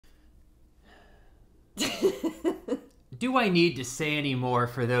Do I need to say any more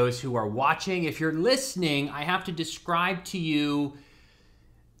for those who are watching? If you're listening, I have to describe to you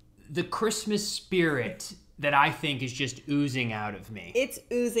the Christmas spirit that I think is just oozing out of me. It's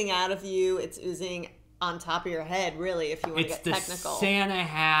oozing out of you. It's oozing on top of your head, really, if you want to get technical. It's the Santa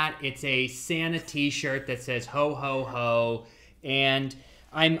hat. It's a Santa t-shirt that says ho, ho, ho. And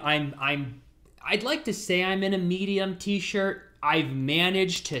I'd like to say I'm in a medium t-shirt. I've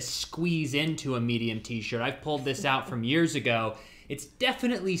managed to squeeze into a medium t-shirt. I've pulled this out from years ago. It's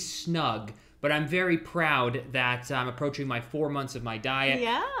definitely snug, but I'm very proud that I'm approaching my 4 months of my diet.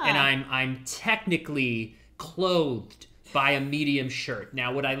 Yeah. And I'm technically clothed by a medium shirt.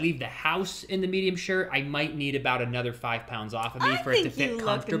 Now, would I leave the house in the medium shirt? I might need about another 5 pounds off of me for it to fit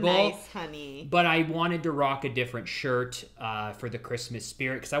comfortable. I think you look nice, honey. But I wanted to rock a different shirt for the Christmas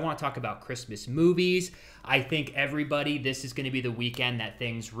spirit because I want to talk about Christmas movies. I think everybody, this is going to be the weekend that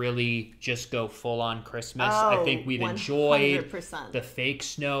things really just go full on Christmas. I think we've 100%. Enjoyed the fake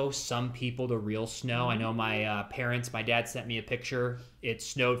snow, some people the real snow. I know my parents, my dad sent me a picture. It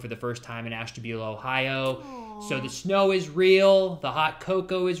snowed for the first time in Ashtabula, Ohio. Aww. So the snow is real. The hot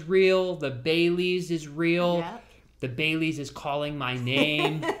cocoa is real. The Baileys is real. Yep. The Baileys is calling my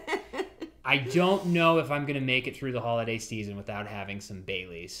name. I don't know if I'm going to make it through the holiday season without having some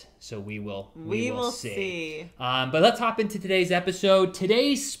Baileys. So we will see. But let's hop into today's episode.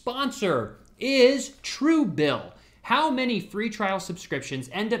 Today's sponsor is Truebill. How many free trial subscriptions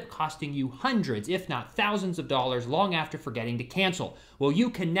end up costing you hundreds, if not thousands of dollars long after forgetting to cancel? Well, you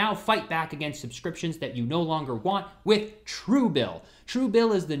can now fight back against subscriptions that you no longer want with Truebill.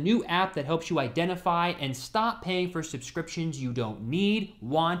 Truebill is the new app that helps you identify and stop paying for subscriptions you don't need,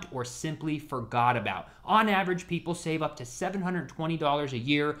 want, or simply forgot about. On average, people save up to $720 a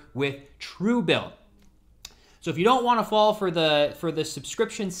year with Truebill. So if you don't want to fall for the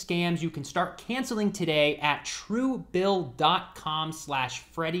subscription scams, you can start canceling today at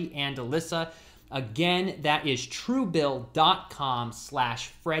truebill.com/Freddie and Alyssa. Again, that is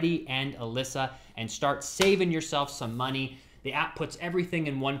truebill.com/Freddie and Alyssa, and start saving yourself some money. The app puts everything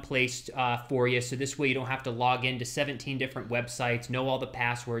in one place for you, so this way you don't have to log into 17 different websites, know all the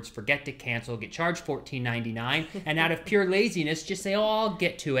passwords, forget to cancel, get charged $14.99, and out of pure laziness, just say, oh, I'll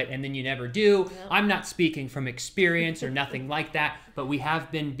get to it, and then you never do. Yep. I'm not speaking from experience or nothing like that, but we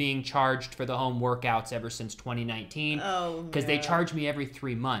have been being charged for the home workouts ever since 2019, because they charge me every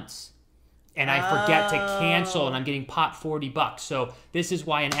 3 months. And I forget to cancel, and I'm getting pot $40. So this is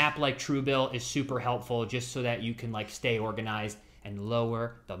why an app like Truebill is super helpful, just so that you can stay organized and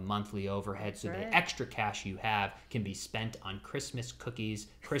lower the monthly overhead, so the extra cash you have can be spent on Christmas cookies,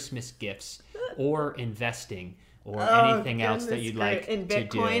 Christmas gifts, or investing, or anything else that you'd like in to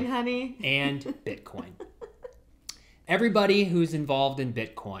do. Bitcoin, honey. And Bitcoin. Everybody who's involved in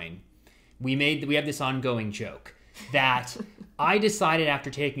Bitcoin, we have this ongoing joke that I decided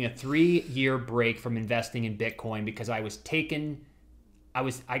after taking a 3-year break from investing in Bitcoin because what's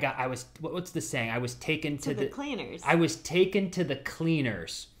the saying? I was taken to the cleaners. I was taken to the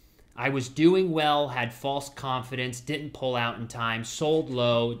cleaners. I was doing well, had false confidence, didn't pull out in time, sold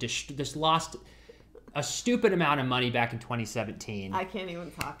low, just lost a stupid amount of money back in 2017. I can't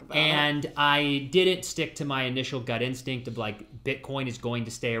even talk about it. And I didn't stick to my initial gut instinct of Bitcoin is going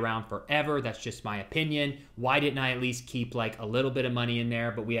to stay around forever. That's just my opinion. Why didn't I at least keep a little bit of money in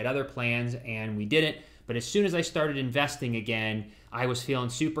there? But we had other plans and we didn't. But as soon as I started investing again, I was feeling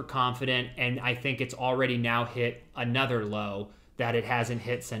super confident, and I think it's already now hit another low that it hasn't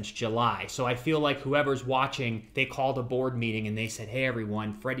hit since July. So I feel like whoever's watching, they called a board meeting and they said, hey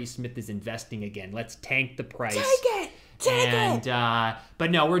everyone, Freddie Smith is investing again. Let's tank the price. Take it!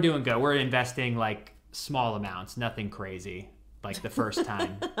 But no, we're doing good. We're investing small amounts, nothing crazy the first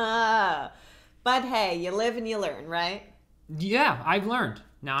time. But hey, you live and you learn, right? Yeah, I've learned.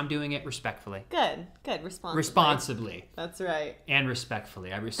 Now I'm doing it respectfully. Good. Responsibly. That's right. And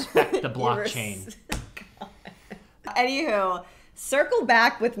respectfully. I respect the blockchain. Anywho, circle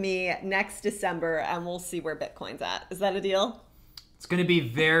back with me next December and we'll see where Bitcoin's at. Is that a deal? It's going to be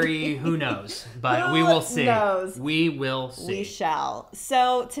very, who knows, but we will see. We will see. We shall.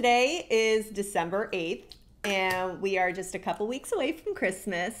 So today is December 8th. And we are just a couple weeks away from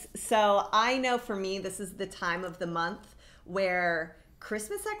Christmas. So I know for me, this is the time of the month where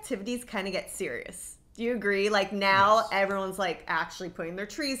Christmas activities kind of get serious. Do you agree? Now yes. Everyone's actually putting their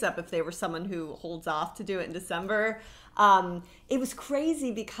trees up if they were someone who holds off to do it in December. It was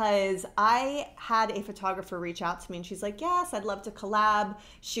crazy because I had a photographer reach out to me and she's like, yes, I'd love to collab,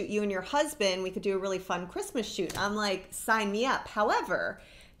 shoot you and your husband. We could do a really fun Christmas shoot. I'm like, sign me up. However,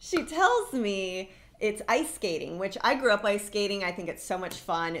 she tells me it's ice skating, which I grew up ice skating. I think it's so much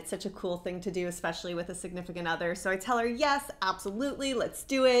fun. It's such a cool thing to do, especially with a significant other. So I tell her, yes, absolutely, let's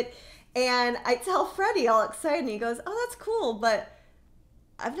do it. And I tell Freddie all excited, and he goes, oh, that's cool, but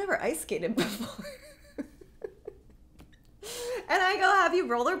I've never ice skated before. And I go, have you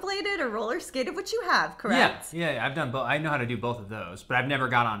rollerbladed or roller skated? Which you have, correct? Yeah, I've done both. I know how to do both of those, but I've never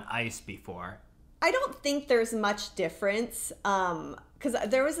got on ice before. I don't think there's much difference, because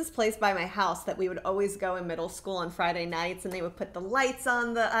there was this place by my house that we would always go in middle school on Friday nights, and they would put the lights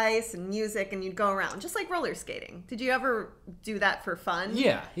on the ice and music, and you'd go around, just like roller skating. Did you ever do that for fun?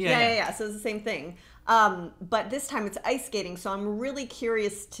 Yeah. So it's the same thing. But this time it's ice skating, so I'm really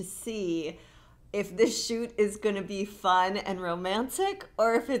curious to see if this shoot is going to be fun and romantic,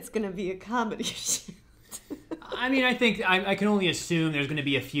 or if it's going to be a comedy shoot. I mean, I think I can only assume there's going to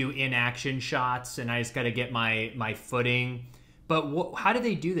be a few in-action shots, and I just got to get my footing. But how do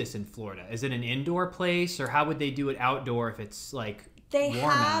they do this in Florida? Is it an indoor place, or how would they do it outdoor if it's like warm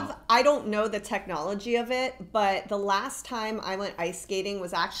out? I don't know the technology of it, but the last time I went ice skating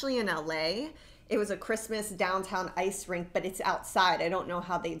was actually in LA. It was a Christmas downtown ice rink, but it's outside. I don't know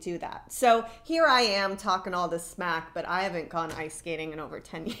how they do that. So here I am talking all this smack, but I haven't gone ice skating in over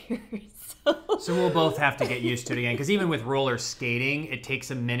 10 years. So we'll both have to get used to it again, because even with roller skating, it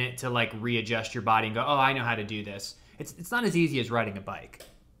takes a minute to like readjust your body and go, oh, I know how to do this. It's not as easy as riding a bike.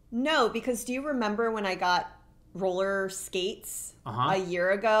 No, because do you remember when I got roller skates a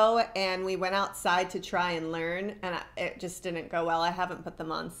year ago, and we went outside to try and learn, and it just didn't go well? I haven't put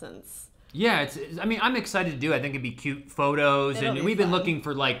them on since. Yeah, I mean, I'm excited to do it. I think it'd be cute photos, and we've been looking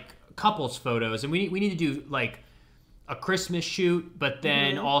for like couples photos, and we need to do like a Christmas shoot, but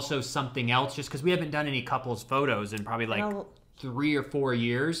then also something else, just because we haven't done any couples photos in probably like 3 or 4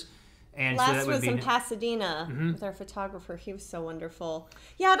 years. And last so that was in Pasadena with our photographer. He was so wonderful.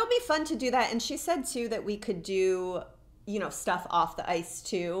 Yeah, it'll be fun to do that. And she said too that we could do, stuff off the ice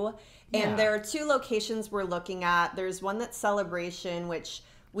too. And there are 2 locations we're looking at. There's one that's Celebration, which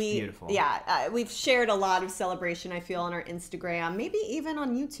beautiful. Yeah, we've shared a lot of Celebration, I feel, on our Instagram, maybe even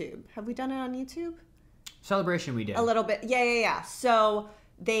on YouTube. Have we done it on YouTube? Celebration we did. A little bit. Yeah. So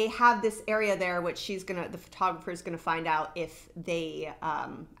they have this area there, which the photographer is gonna find out if they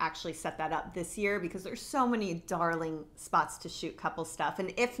actually set that up this year, because there's so many darling spots to shoot couple stuff.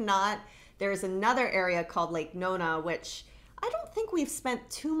 And if not, there's another area called Lake Nona, which I don't think we've spent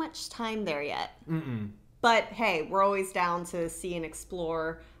too much time there yet. But hey, we're always down to see and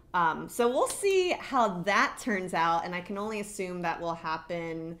explore. So we'll see how that turns out. And I can only assume that will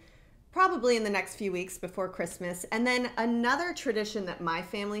happen probably in the next few weeks before Christmas. And then another tradition that my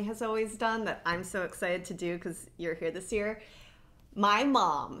family has always done that I'm so excited to do because you're here this year. My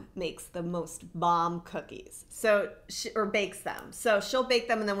mom makes the most bomb cookies, or bakes them. So she'll bake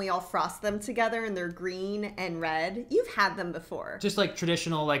them, and then we all frost them together, and they're green and red. You've had them before. Just like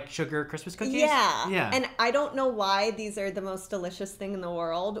traditional like sugar Christmas cookies? Yeah. And I don't know why these are the most delicious thing in the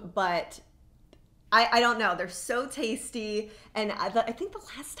world, but I don't know. They're so tasty. And I think the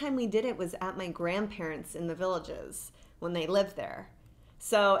last time we did it was at my grandparents' in the Villages when they lived there.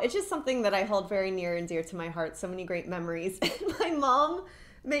 So it's just something that I hold very near and dear to my heart. So many great memories. And my mom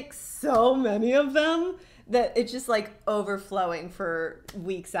makes so many of them that it's just like overflowing for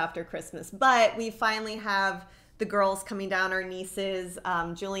weeks after Christmas. But we finally have the girls coming down, our nieces.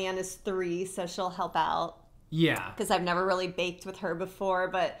 Julianne is 3, so she'll help out. Yeah. Because I've never really baked with her before.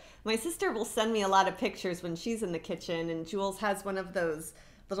 But my sister will send me a lot of pictures when she's in the kitchen. And Jules has one of those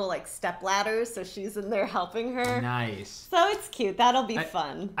little like step ladders, so she's in there helping her. Nice. So it's cute. That'll be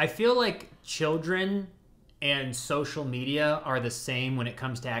fun. I feel like children and social media are the same when it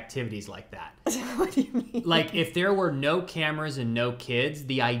comes to activities like that. What do you mean? Like if there were no cameras and no kids,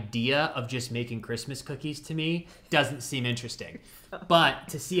 the idea of just making Christmas cookies to me doesn't seem interesting. But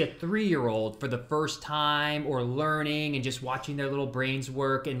to see a 3-year-old for the first time, or learning and just watching their little brains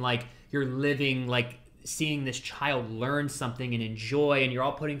work, and like you're living like seeing this child learn something and enjoy, and you're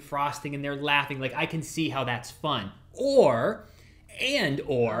all putting frosting and they're laughing, like I can see how that's fun. Look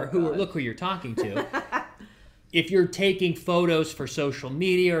who you're talking to. If you're taking photos for social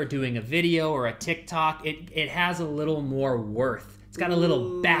media or doing a video or a TikTok, it has a little more worth. It's got a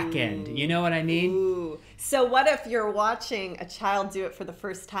little back end. You know what I mean? Ooh. So what if you're watching a child do it for the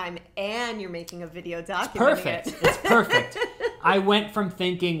first time and you're making a video documenting it? It's perfect. I went from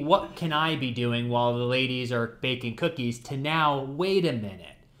thinking, what can I be doing while the ladies are baking cookies, to now, wait a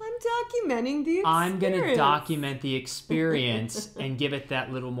minute. I'm documenting the experience. I'm going to document the experience and give it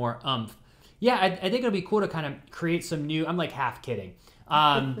that little more oomph. Yeah, I think it'll be cool to kind of create some new, I'm like half kidding,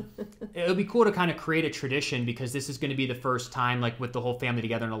 It would be cool to kind of create a tradition because this is going to be the first time, like with the whole family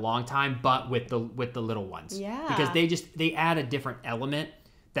together in a long time, but with the little ones. Yeah. Because they add a different element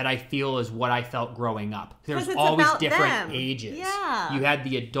that I feel is what I felt growing up. There's it's always about different them. ages. Yeah. You had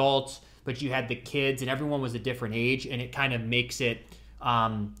the adults, but you had the kids, and everyone was a different age, and it kind of makes it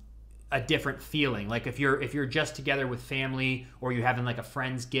a different feeling. Like if you're just together with family, or you're having like a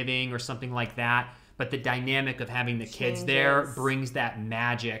Friendsgiving or something like that, but the dynamic of having the kids there brings that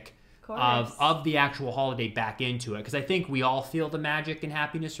magic of the actual holiday back into it. Because I think we all feel the magic and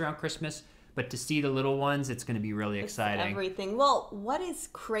happiness around Christmas, but to see the little ones, it's going to be really exciting. Everything. Well, what is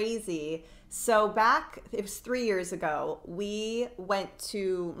crazy? So back, it was 3 years ago, we went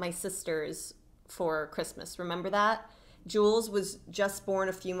to my sister's for Christmas. Remember that? Jules was just born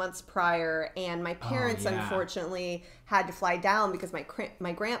a few months prior, and my parents, unfortunately, had to fly down because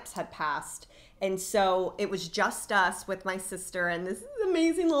my gramps had passed. And so it was just us with my sister and this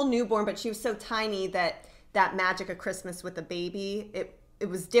amazing little newborn, but she was so tiny that magic of Christmas with a baby, it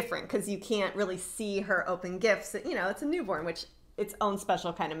was different because you can't really see her open gifts. You know, it's a newborn, which its own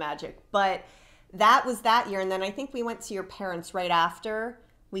special kind of magic. But that was that year. And then I think we went to your parents right after.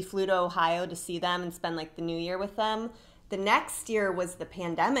 We flew to Ohio to see them and spend like the new year with them. The next year was the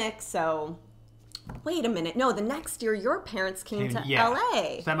pandemic, so wait a minute. No, the next year your parents came to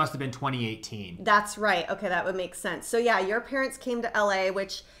LA. So that must have been 2018. That's right. Okay, that would make sense. So yeah, your parents came to LA,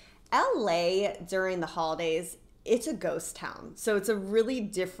 which LA during the holidays, it's a ghost town. So it's a really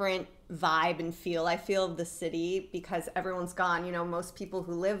different vibe and feel, I feel, of the city because everyone's gone. You know, most people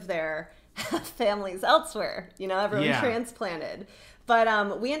who live there have families elsewhere. You know, everyone transplanted.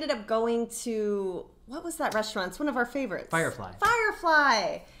 But we ended up going to, what was that restaurant? It's one of our favorites.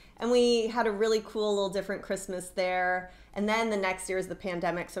 Firefly. And we had a really cool little different Christmas there. And then the next year is the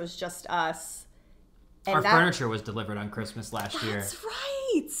pandemic, so it was just us. And our furniture was delivered on Christmas last year. That's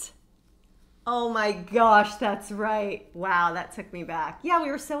right. Oh my gosh, that's right. Wow, that took me back. Yeah, we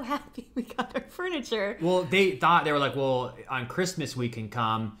were so happy we got our furniture. Well, they were like, well, on Christmas we can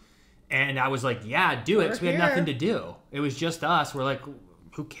come. And I was like, yeah, do it, because we had nothing to do. It was just us. We're like,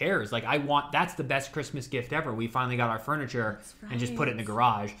 who cares? Like, that's the best Christmas gift ever. We finally got our furniture and just put it in the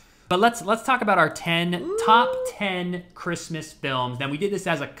garage. But let's talk about our top 10 Christmas films. Now, we did this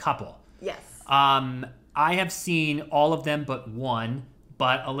as a couple. Yes. I have seen all of them but one.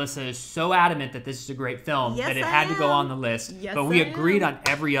 But Alyssa is so adamant that this is a great film that it had to go on the list. Yes, but we agreed on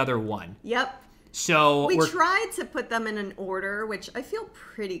every other one. Yep. So we tried to put them in an order, which I feel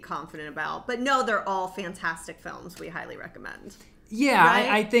pretty confident about. But no, they're all fantastic films. We highly recommend. Yeah, right?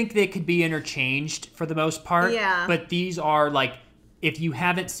 I think they could be interchanged for the most part. Yeah. But these are like, if you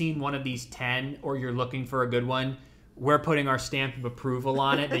haven't seen one of these 10 or you're looking for a good one, we're putting our stamp of approval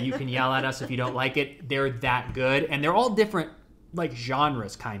on it that you can yell at us if you don't like it. They're that good. And they're all different, like,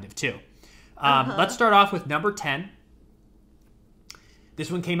 genres kind of too. Let's start off with number 10.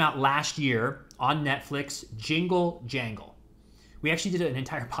 This one came out last year on Netflix, Jingle Jangle. We actually did an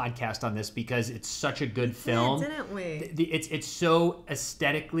entire podcast on this because it's such a good film. Yeah, didn't we? It's so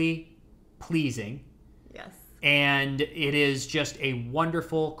aesthetically pleasing. Yes. And it is just a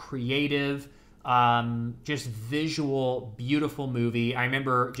wonderful, creative, just visual, beautiful movie. I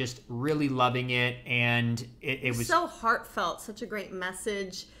remember just really loving it, and it was so heartfelt, such a great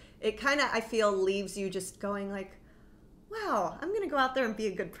message. It kind of, I feel, leaves you just going like, wow, I'm going to go out there and be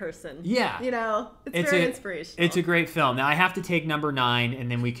a good person. Yeah. You know, it's very inspirational. It's a great film. Now, I have to take number 9,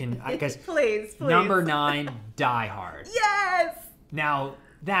 and then we can, because please. Number 9, Die Hard. Yes! Now,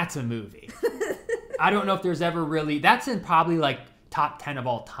 that's a movie. I don't know if there's ever really, that's in probably like top 10 of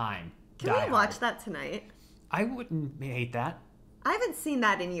all time. Can we watch that tonight? I wouldn't hate that. I haven't seen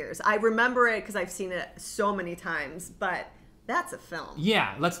that in years. I remember it because I've seen it so many times, but that's a film.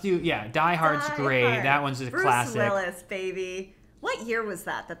 Yeah, let's do, Die Hard's great. That one's a classic. Bruce Willis, baby. What year was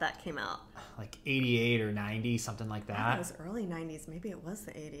that came out? Like 88 or 90, something like that. It was early 90s. Maybe it was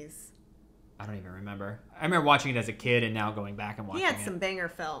the 80s. I don't even remember. I remember watching it as a kid and now going back and watching it. He had some banger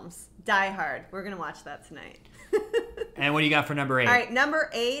films. Die Hard. We're going to watch that tonight. And what do you got for number 8? All right,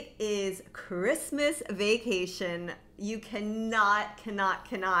 number 8 is Christmas Vacation. You cannot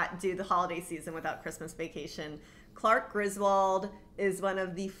do the holiday season without Christmas Vacation. Clark Griswold is one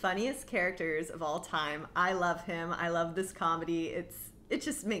of the funniest characters of all time. I love him. I love this comedy. It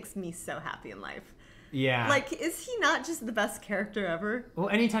just makes me so happy in life. Yeah. Like, is he not just the best character ever? Well,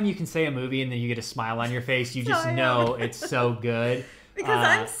 anytime you can say a movie and then you get a smile on your face, you just know it's so good. Because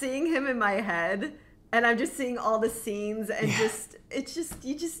I'm seeing him in my head, and I'm just seeing all the scenes, and it's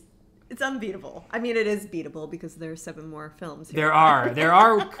unbeatable. I mean, it is beatable because there are 7 more films here. There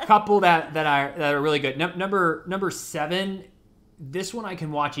are a couple that are really good. Number 7, this one I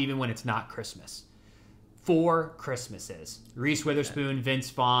can watch even when it's not Christmas. 4 Christmases. Reese Witherspoon, Vince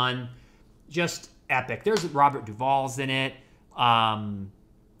Vaughn, just epic. There's Robert Duvall's in it.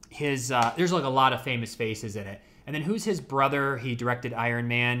 There's like a lot of famous faces in it. And then who's his brother? He directed Iron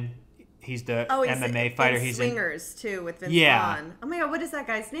Man. He's the MMA fighter. He's Swingers too with Vince Vaughn. Oh my God, what is that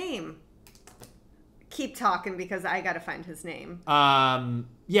guy's name? Keep talking because I gotta find his name.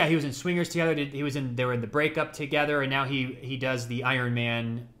 Yeah, he was in Swingers together. They were in the breakup together, and now he does the Iron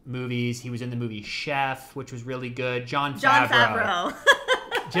Man movies. He was in the movie Chef, which was really good. Jon Favreau.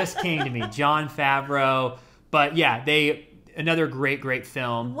 Just came to me. Jon Favreau. But yeah, another great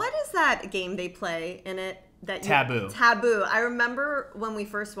film. What is that game they play in it? Taboo. Taboo. I remember when we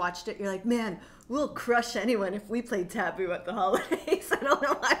first watched it, you're like, man, we'll crush anyone if we played Taboo at the holidays. I don't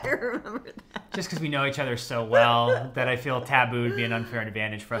know why I remember that. Just because we know each other so well that I feel Taboo would be an unfair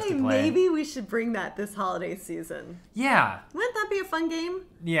advantage for us to play. Maybe we should bring that this holiday season. Yeah. Wouldn't that be a fun game?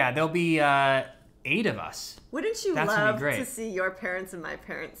 Yeah, there'll be 8 of us. Wouldn't you love to see your parents and my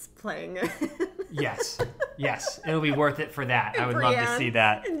parents playing it? Yes. It'll be worth it for that. I would love to see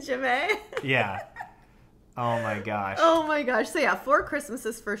that. And Jimmy. Yeah. Oh my gosh. So yeah, 4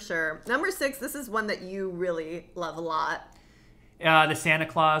 Christmases for sure. Number 6, this is one that you really love a lot. The Santa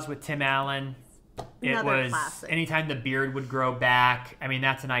Claus with Tim Allen. Another classic. Anytime the beard would grow back. I mean,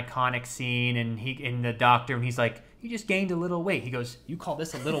 that's an iconic scene. And the doctor, and he's like, "You just gained a little weight." He goes, "You call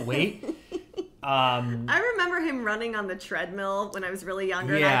this a little weight?" I remember him running on the treadmill when I was really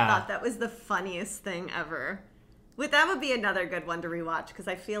younger, and I thought that was the funniest thing ever. That would be another good one to rewatch because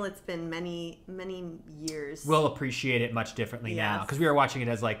I feel it's been many, many years. We'll appreciate it much differently now because we were watching it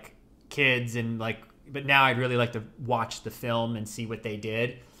as like kids but now I'd really like to watch the film and see what they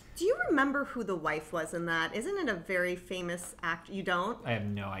did. Do you remember who the wife was in that? Isn't it a very famous actor? You don't? I have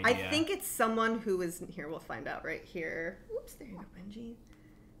no idea. I think it's someone who is here. We'll find out right here. Oops, there you go, Benji.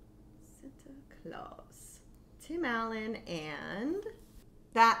 Santa Claus, Tim Allen, and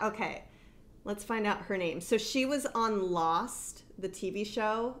that. Okay. Let's find out her name. So she was on Lost, the TV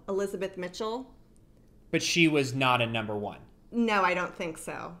show, Elizabeth Mitchell. But she was not a number 1. No, I don't think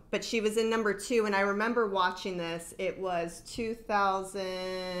so. But she was in number 2, and I remember watching this. It was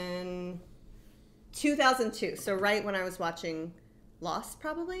 2002, so right when I was watching Lost,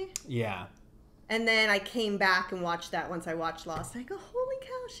 probably? Yeah. And then I came back and watched that once I watched Lost. I go, holy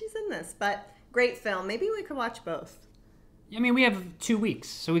cow, she's in this. But great film. Maybe we could watch both. I mean, we have 2 weeks,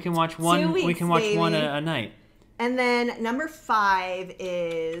 so we can watch one. 2 weeks, we can watch baby. one a night. And then number 5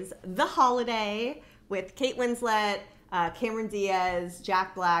 is The Holiday with Kate Winslet, Cameron Diaz,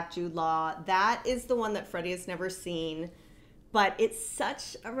 Jack Black, Jude Law. That is the one that Freddie has never seen, but it's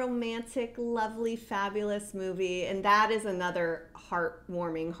such a romantic, lovely, fabulous movie, and that is another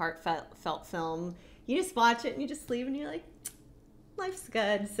heartwarming, heartfelt film. You just watch it and you just leave and you're like, life's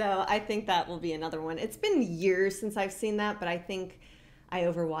good. So I think that will be another one. It's been years since I've seen that, but I think I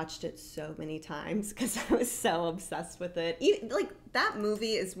overwatched it so many times because I was so obsessed with it. Like, that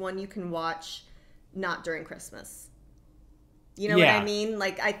movie is one you can watch not during Christmas. You know what I mean?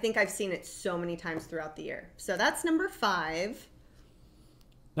 Like, I think I've seen it so many times throughout the year. So that's number 5.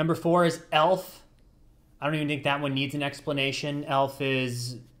 Number 4 is Elf. I don't even think that one needs an explanation. Elf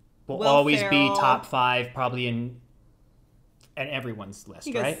will always be top 5 probably in everyone's list,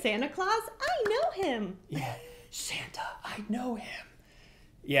 he goes, right? Santa Claus? I know him. Yeah, Santa, I know him.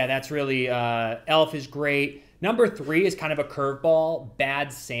 Yeah, that's really, Elf is great. Number 3 is kind of a curveball,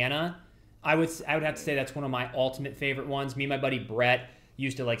 Bad Santa. I would have to say that's one of my ultimate favorite ones. Me and my buddy Brett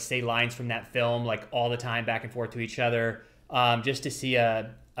used to like say lines from that film like all the time back and forth to each other. Just to see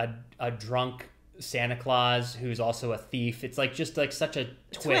a drunk Santa Claus who's also a thief. It's like just like such a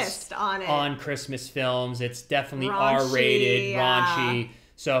twist on it. On Christmas films. It's definitely Raunchy, R-rated, raunchy.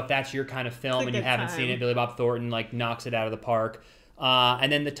 So if that's your kind of film and you haven't seen it, Billy Bob Thornton like knocks it out of the park.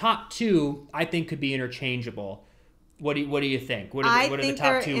 And then the top 2 I think could be interchangeable. What do you think? What are the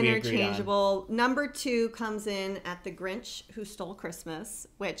top 2 we agreed on? I think they're interchangeable. Number 2 comes in at The Grinch Who Stole Christmas,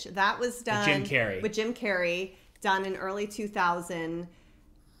 which that was done with Jim Carrey, done in early 2000.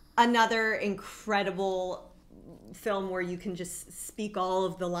 Another incredible film where you can just speak all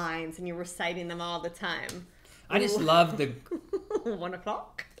of the lines and you're reciting them all the time. I just love the 1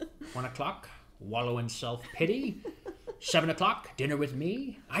 o'clock. 1 o'clock, wallow in self-pity. 7 o'clock, dinner with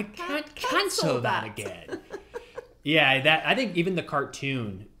me. I can't cancel that again. Yeah, I think even the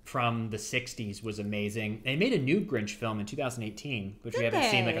cartoon from the 60s was amazing. They made a new Grinch film in 2018, which we haven't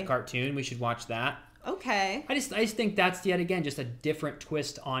seen, like a cartoon. We should watch that. Okay. I just think that's yet again just a different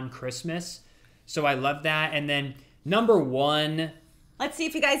twist on Christmas. So I love that. And then number 1, let's see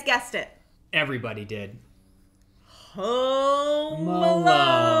if you guys guessed it. Everybody did. Home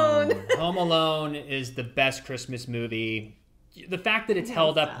Alone. Home Alone is the best Christmas movie. The fact that it's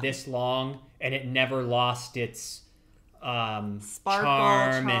held up this long and it never lost its sparkle,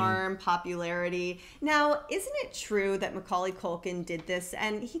 charm, popularity. Now, isn't it true that Macaulay Culkin did this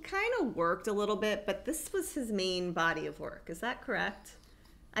and he kind of worked a little bit, but this was his main body of work? Is that correct?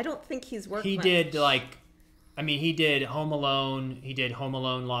 I don't think he's worked He much. did he did Home Alone. He did Home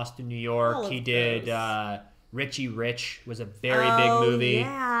Alone Lost in New York. He did Richie Rich was a very big movie.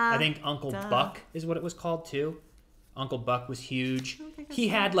 Yeah. I think Uncle Buck is what it was called too. Uncle Buck was huge. He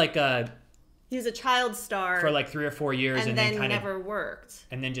had he was a child star for like 3 or 4 years and then kind of never worked.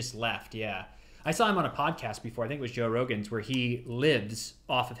 And then just left, yeah. I saw him on a podcast before, I think it was Joe Rogan's, where he lives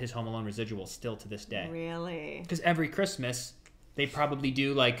off of his Home Alone residuals still to this day. Really? Because every Christmas, they probably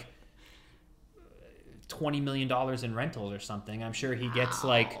do like $20 million in rentals or something. I'm sure he gets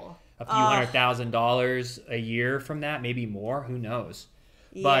like a few $100,000 a year from that, maybe more, who knows.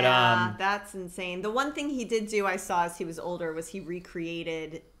 But, yeah, that's insane. The one thing he did do I saw as he was older was he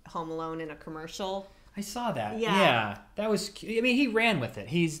recreated Home Alone in a commercial. I saw that. Yeah. That was, I mean, he ran with it.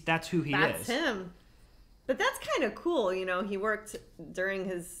 That's who he is. That's him. But that's kind of cool. You know, he worked during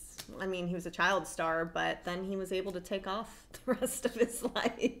he was a child star, but then he was able to take off the rest of his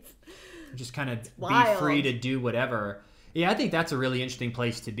life. Just kind of be free to do whatever. Yeah, I think that's a really interesting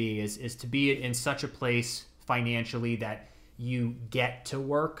place to be, is to be in such a place financially that you get to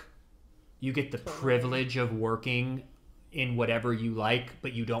work. You get the privilege of working in whatever you like,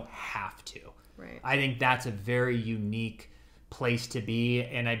 but you don't have to. Right. I think that's a very unique place to be,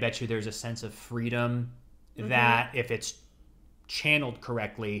 and I bet you there's a sense of freedom that, if it's channeled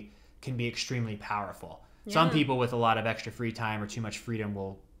correctly, can be extremely powerful. Yeah. Some people with a lot of extra free time or too much freedom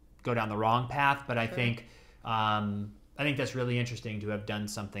will go down the wrong path, but I think that's really interesting to have done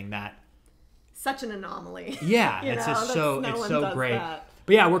something that such an anomaly. Yeah, it's so great. That.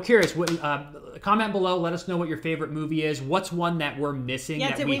 But yeah, we're curious. Comment below. Let us know what your favorite movie is. What's one that we're missing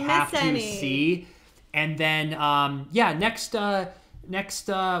that we have to see? And then, next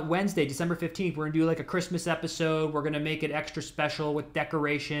Wednesday, December 15th, we're going to do like a Christmas episode. We're going to make it extra special with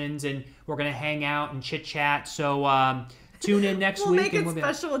decorations, and we're going to hang out and chit-chat. So tune in next week. We'll make it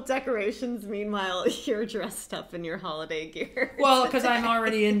special with decorations. Meanwhile, you're dressed up in your holiday gear. Well, because I'm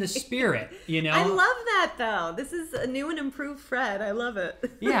already in the spirit, you know? I love that, though. This is a new and improved Fred. I love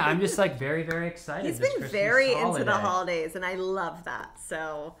it. Yeah, I'm just like very, very excited. He's been very into the holidays, and I love that.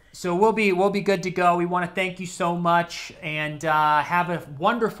 So we'll be good to go. We want to thank you so much, and have a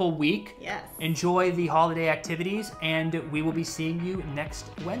wonderful week. Yes. Enjoy the holiday activities, and we will be seeing you next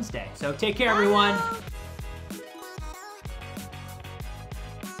Wednesday. So take care, everyone.